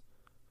sourpuss.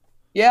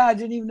 Yeah, I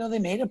didn't even know they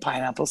made a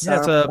pineapple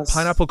sourpuss. Yeah, it's a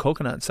pineapple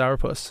coconut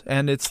sourpuss,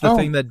 and it's the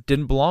thing that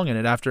didn't belong in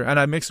it after. And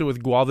I mixed it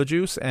with guava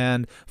juice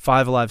and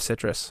 5 Alive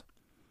citrus.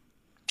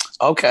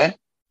 Okay,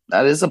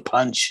 that is a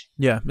punch.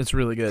 Yeah, it's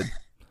really good.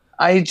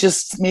 I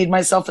just made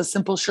myself a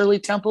simple Shirley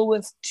Temple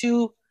with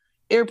 2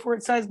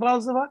 airport-sized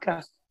bottles of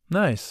vodka.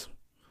 Nice.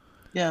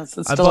 Yes,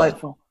 it's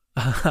delightful.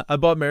 I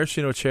bought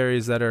maraschino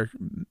cherries that are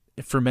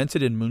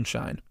fermented in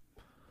moonshine.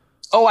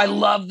 Oh, I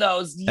love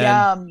those.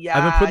 Yum. Yeah.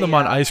 I've been putting them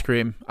on ice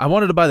cream. I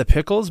wanted to buy the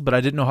pickles, but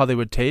I didn't know how they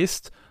would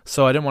taste,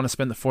 so I didn't want to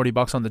spend the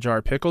 $40 on the jar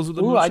of pickles with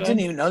the moonshine. I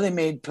didn't even know they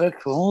made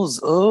pickles.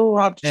 Oh,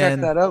 I'll have to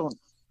check that out.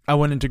 I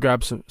went in to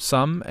grab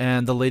some,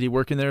 and the lady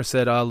working there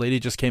said, lady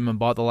just came and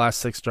bought the last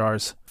 6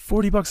 jars.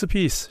 $40 a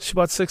piece. She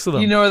bought 6 of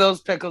them. You know where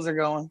those pickles are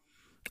going?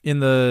 In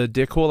the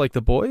dick hole like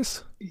the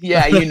boys?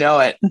 Yeah, you know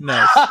it.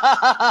 Nice.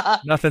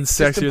 Nothing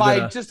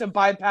sexier just to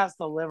bypass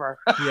the liver.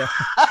 Yeah.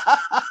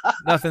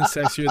 Nothing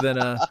sexier than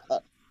a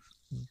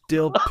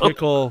dill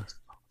pickle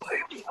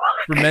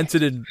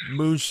fermented in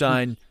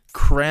moonshine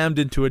crammed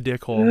into a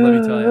dick hole, let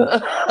me tell you.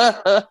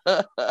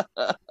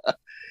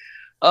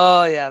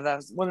 Oh yeah,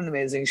 what an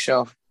amazing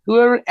show.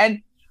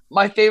 And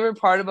my favorite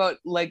part about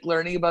like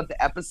learning about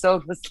the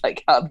episode was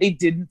like how they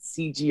didn't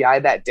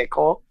CGI that dick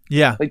hole.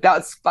 Yeah. Like that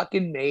was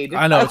fucking made.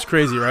 I know, it's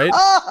crazy, right?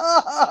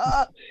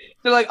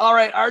 They're like, all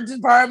right, art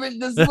department,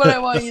 this is what I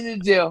want you to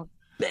do.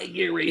 Big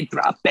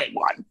urethra, big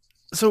one.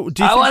 So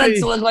do you I want it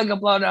to look like a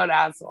blown out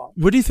asshole.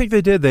 What do you think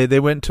they did? They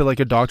went to like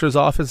a doctor's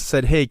office and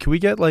said, hey, can we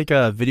get like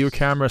a video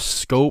camera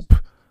scope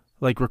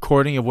like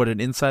recording of what an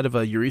inside of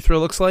a urethra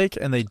looks like?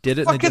 And they did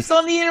it. Fuck, it's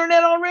on the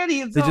internet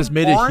already. They just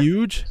made it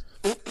huge.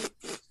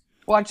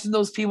 Watching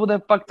those people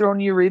that fuck their own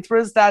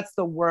urethras, that's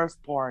the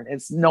worst porn.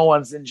 No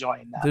one's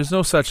enjoying that. There's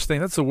no such thing.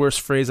 That's the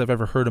worst phrase I've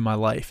ever heard in my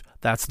life.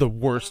 That's the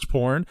worst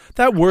porn.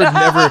 That word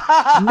never,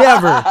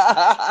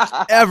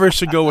 ever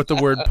should go with the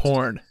word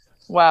porn.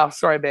 Wow.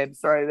 Sorry, babe.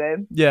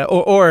 Yeah.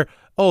 Or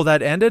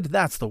that ended.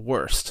 That's the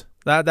worst.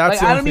 That's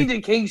like, I don't mean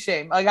to king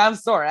shame. Like, I'm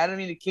sorry. I don't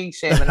mean to king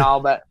shame and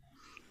all, but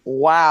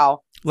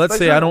wow. Let's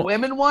say I don't.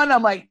 Women one.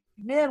 I'm like,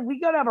 man, we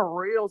gotta have a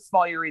real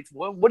small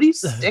urethra. What are you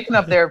sticking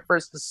up there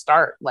first to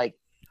start? Like,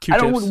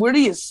 Q-tips. I don't. Where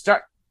do you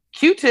start?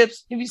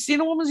 Q-tips. Have you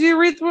seen a woman's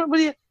urethra? What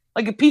do you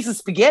like a piece of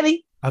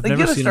spaghetti? I've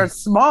never seen. Start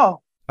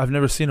small. I've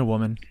never seen a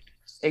woman.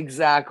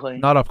 Exactly.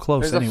 Not up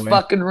close. There's anyway. a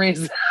fucking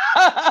reason.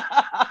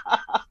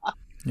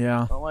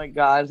 Yeah. Oh my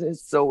god,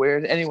 it's so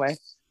weird. Anyway.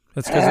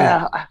 That's because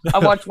I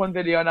watched one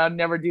video and I'd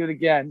never do it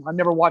again. I'll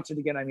never watch it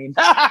again. I mean.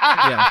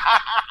 Yeah.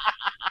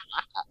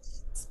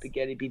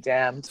 Spaghetti be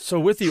damned. So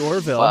with the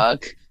Orville.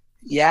 Fuck.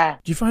 Yeah.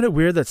 Do you find it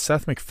weird that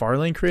Seth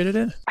MacFarlane created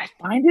it? I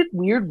find it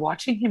weird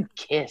watching him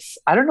kiss.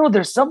 I don't know.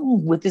 There's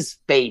something with his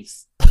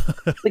face.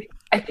 Like,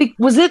 I think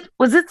was it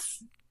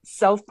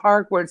South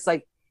Park where it's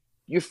like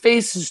your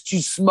face is too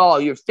small,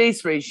 your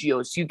face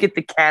ratio, so you get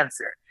the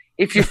cancer.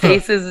 If your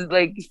face is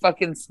like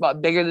fucking small,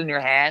 bigger than your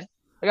hand.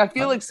 Like I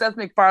feel like Seth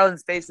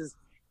MacFarlane's face is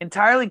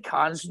entirely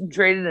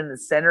concentrated in the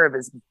center of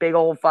his big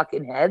old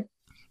fucking head.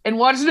 And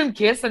watching him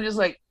kiss, I'm just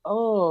like,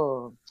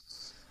 oh.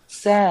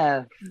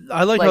 Seth.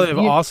 I like how they have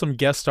awesome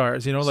guest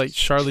stars, like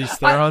Charlize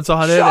Theron's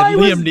on it and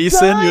Liam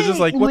Neeson. You're just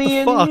like, what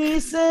the fuck? Liam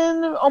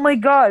Neeson. Oh my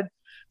god.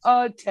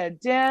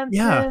 Ted Danson.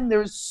 Yeah.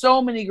 There's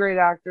so many great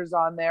actors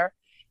on there.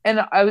 And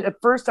at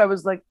first I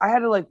was like, I had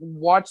to like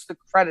watch the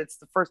credits,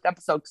 the first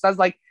episode, because I was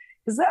like,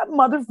 is that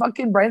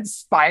motherfucking Brent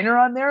Spiner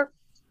on there?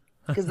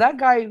 Because that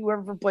guy,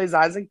 whoever plays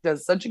Isaac,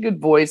 does such a good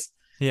voice.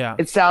 Yeah.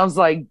 It sounds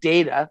like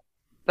Data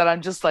that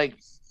I'm just like,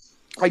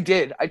 I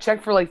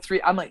checked for like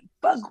 3. I'm like,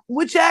 fuck,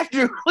 which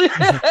actor?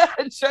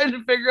 Trying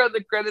to figure out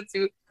the credits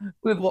who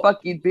the fuck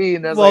he'd be.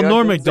 And well, like,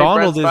 Norm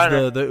Macdonald is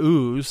the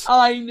ooze.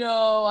 I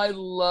know. I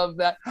love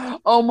that.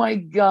 Oh my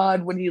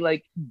god, when he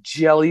like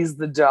jellies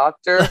the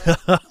doctor.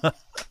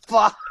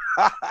 Fuck.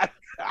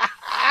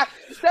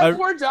 That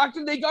poor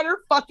doctor, they got her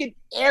fucking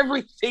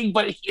everything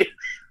but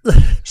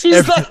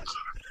she's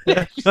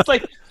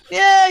like,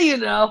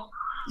 yeah,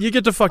 You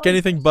get to fuck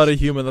anything but a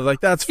human. They're like,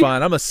 that's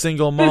fine. I'm a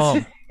single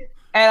mom.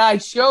 And I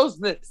chose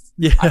this.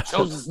 Yeah. I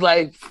chose this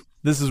life.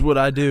 This is what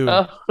I do.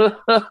 I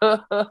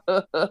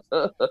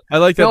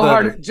like that. No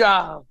harder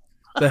job.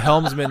 The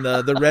helmsman,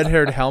 the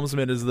red-haired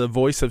helmsman is the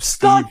voice of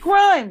Steve. Scott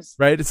Grimes.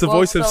 Right? It's the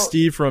voice of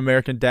Steve from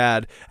American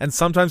Dad. And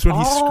sometimes when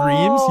he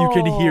screams, you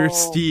can hear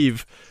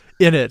Steve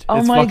in it.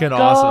 It's fucking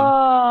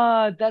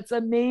awesome. That's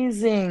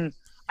amazing.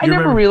 I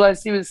never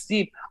realized he was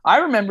Steve. I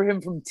remember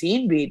him from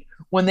Teen Beat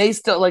when they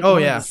still like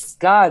the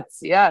Scots.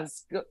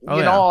 Yes. You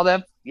know, all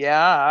them.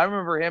 Yeah, I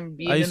remember him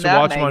being in that. I used to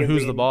watch him on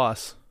Who's the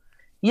Boss.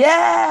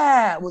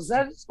 Yeah. Was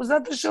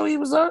that the show he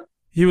was on?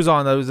 He was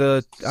on. That was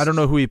I don't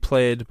know who he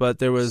played, but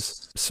there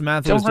was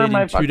Samantha was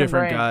dating two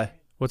different guys.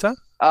 What's that?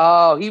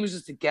 Oh, he was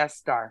just a guest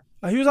star.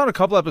 He was on a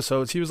couple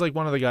episodes. He was like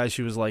one of the guys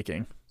she was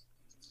liking.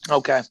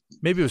 Okay.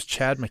 Maybe it was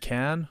Chad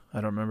McCann.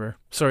 I don't remember.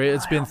 Sorry,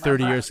 it's been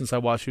 30 years since I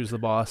watched Who's the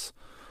Boss.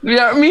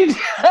 Yeah, I mean,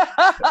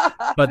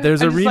 but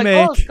there's a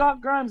remake. Like, oh,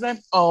 Scott Grimes.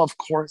 Of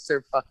course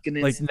they're fucking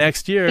in. Like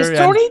next year. Is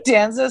Tony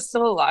Danza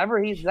still alive,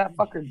 or he's that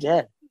fucker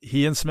dead?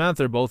 He and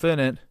Samantha are both in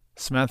it.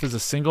 Samantha's a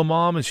single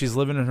mom, and she's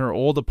living in her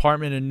old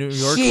apartment in New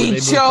York. She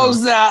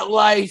chose that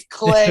life,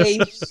 Clay.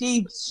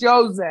 She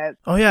chose it.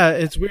 Oh yeah,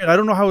 it's weird. I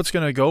don't know how it's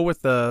gonna go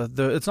with the.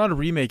 It's not a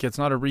remake. It's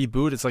not a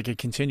reboot. It's like a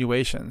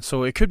continuation.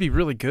 So it could be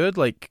really good,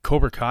 like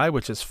Cobra Kai,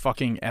 which is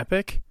fucking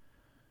epic.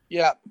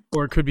 Yeah.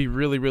 Or it could be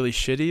really, really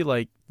shitty,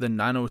 like the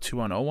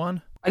 90210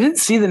 one. I didn't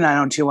see the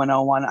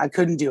 90210 one. I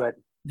couldn't do it.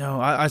 No,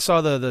 I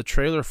saw the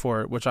trailer for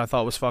it, which I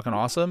thought was fucking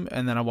awesome,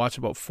 and then I watched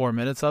about 4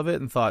 minutes of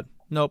it and thought,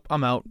 nope,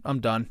 I'm out.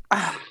 I'm done.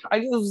 I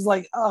was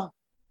like, oh,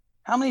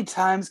 how many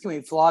times can we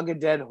flog a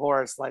dead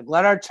horse? Like,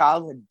 let our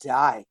childhood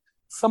die.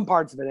 Some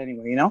parts of it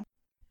anyway, you know?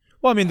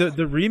 Well, I mean,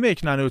 the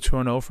remake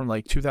 90210 from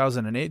like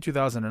 2008,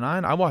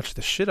 2009, I watched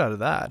the shit out of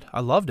that. I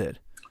loved it.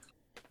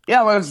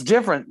 Yeah, well, it's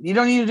different. You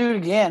don't need to do it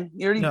again.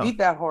 You already beat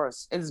that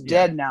horse. It's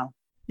dead now.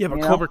 Yeah,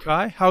 but Cobra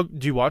Kai? How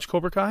do you watch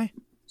Cobra Kai?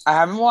 I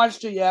haven't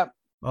watched it yet.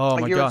 Oh,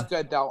 my God. It's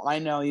good, though. I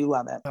know you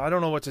love it. I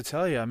don't know what to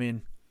tell you. I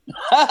mean,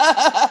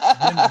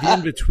 the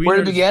In-Betweeners. Where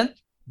to begin?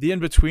 The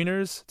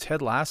In-Betweeners,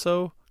 Ted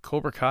Lasso,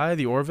 Cobra Kai,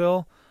 The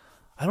Orville.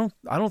 I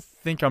don't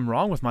think I'm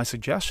wrong with my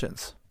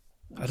suggestions.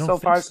 So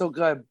far, so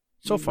good.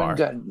 So far.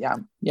 Good.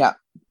 Yeah.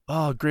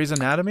 Oh, Grey's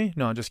Anatomy?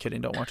 No, I'm just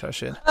kidding. Don't watch that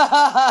shit.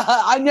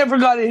 I never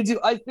got into.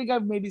 I think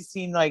I've maybe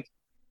seen like,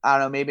 I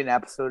don't know, maybe an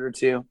episode or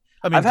two.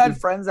 I mean, I've had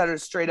friends that are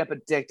straight up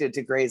addicted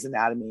to Grey's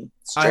Anatomy.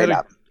 Straight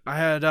up. I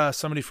had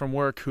somebody from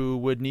work who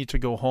would need to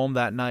go home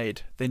that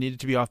night. They needed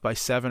to be off by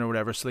 7 or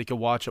whatever so they could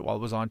watch it while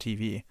it was on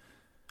TV.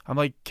 I'm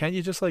like, can't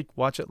you just like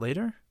watch it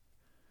later?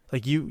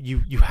 Like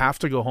you have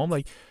to go home.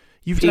 Like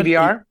you've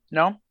DVR?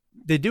 No,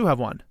 they do have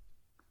one.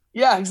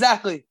 Yeah,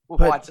 exactly. We'll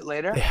watch it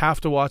later. They have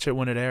to watch it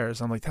when it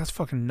airs. I'm like, that's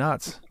fucking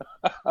nuts.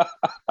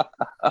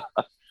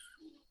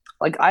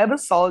 Like I have a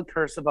solid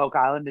Curse of Oak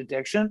Island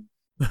addiction.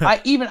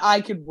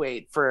 I could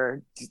wait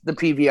for the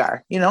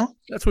PVR. You know,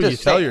 that's what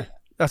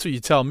That's what you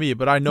tell me,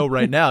 but I know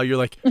right now you're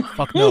like,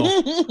 fuck no.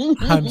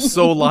 I'm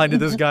so aligned to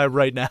this guy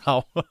right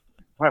now.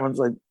 Everyone's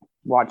like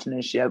watching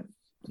this shit.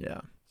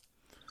 Yeah.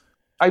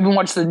 I even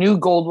watched the new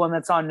gold one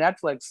that's on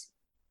Netflix,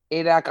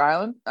 Adak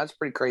Island. That's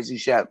pretty crazy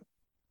shit.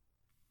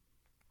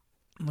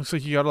 Looks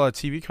like you got a lot of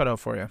TV cut out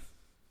for you.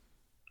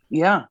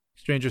 Yeah.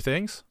 Stranger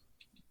Things?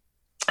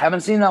 Haven't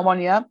seen that one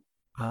yet.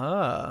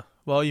 Ah.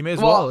 Well, you may as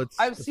well.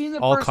 I've seen the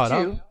all first caught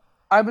two. Up.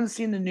 I haven't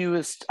seen the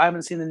newest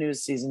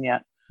season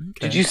yet.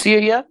 Okay. Did you see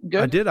it yet?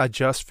 Good. I did. I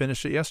just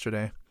finished it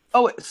yesterday.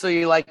 Oh, so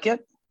you like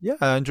it? Yeah,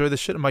 I enjoy the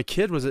shit. My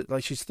kid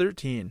she's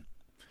 13,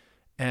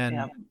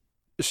 and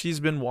she's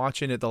been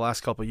watching it the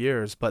last couple of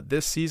years. But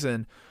this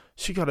season,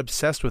 she got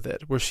obsessed with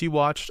it. Where she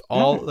watched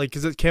all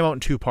because it came out in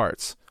 2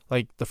 parts,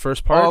 like the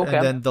first part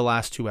and then the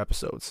last 2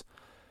 episodes.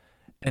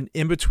 And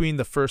in between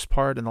the first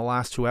part and the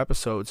last 2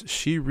 episodes,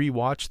 she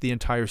rewatched the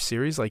entire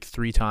series like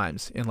 3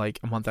 times in like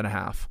a month and a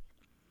half.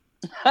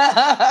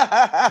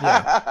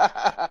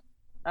 Yeah.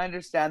 I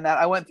understand that.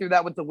 I went through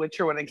that with The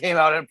Witcher when it came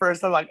out. At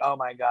first, I'm like, oh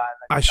my God.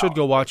 I should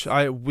go watch.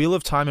 Wheel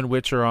of Time and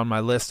Witcher on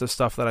my list of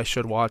stuff that I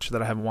should watch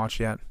that I haven't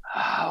watched yet.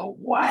 Oh,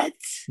 what?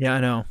 Yeah,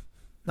 I know.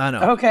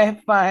 Okay,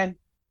 fine.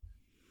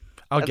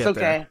 I'll get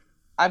there.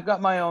 I've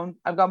got my own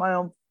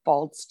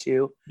faults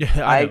too.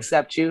 Yeah, I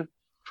accept you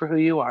for who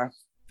you are.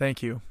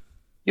 Thank you.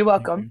 You're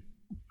welcome.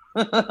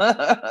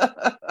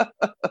 But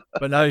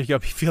now you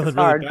got me feeling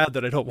really bad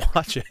that I don't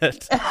watch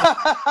it.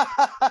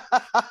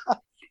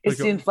 It's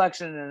the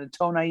inflection and the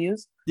tone I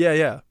use.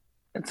 Yeah.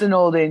 It's an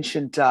old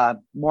ancient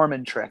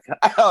Mormon trick.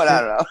 I don't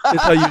know.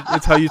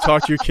 It's how you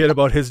talk to your kid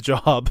about his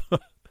job.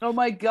 Oh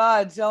my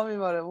God, tell me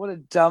about it. What a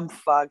dumb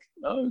fuck.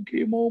 I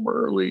came home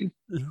early.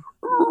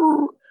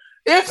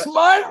 It's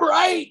my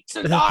right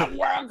to not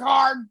work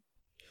hard.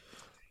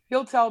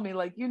 He'll tell me,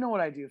 like, you know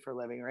what I do for a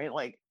living, right?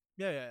 Like,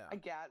 yeah. I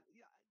get.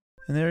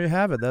 And there you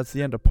have it. That's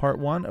the end of part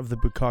 1 of the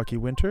Bukkake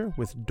Winter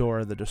with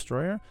Dora the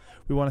Destroyer.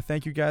 We want to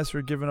thank you guys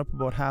for giving up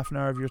about half an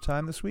hour of your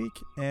time this week,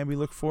 and we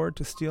look forward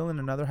to stealing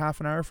another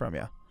half an hour from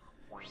you.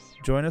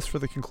 Join us for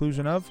the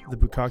conclusion of the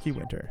Bukkake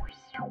Winter.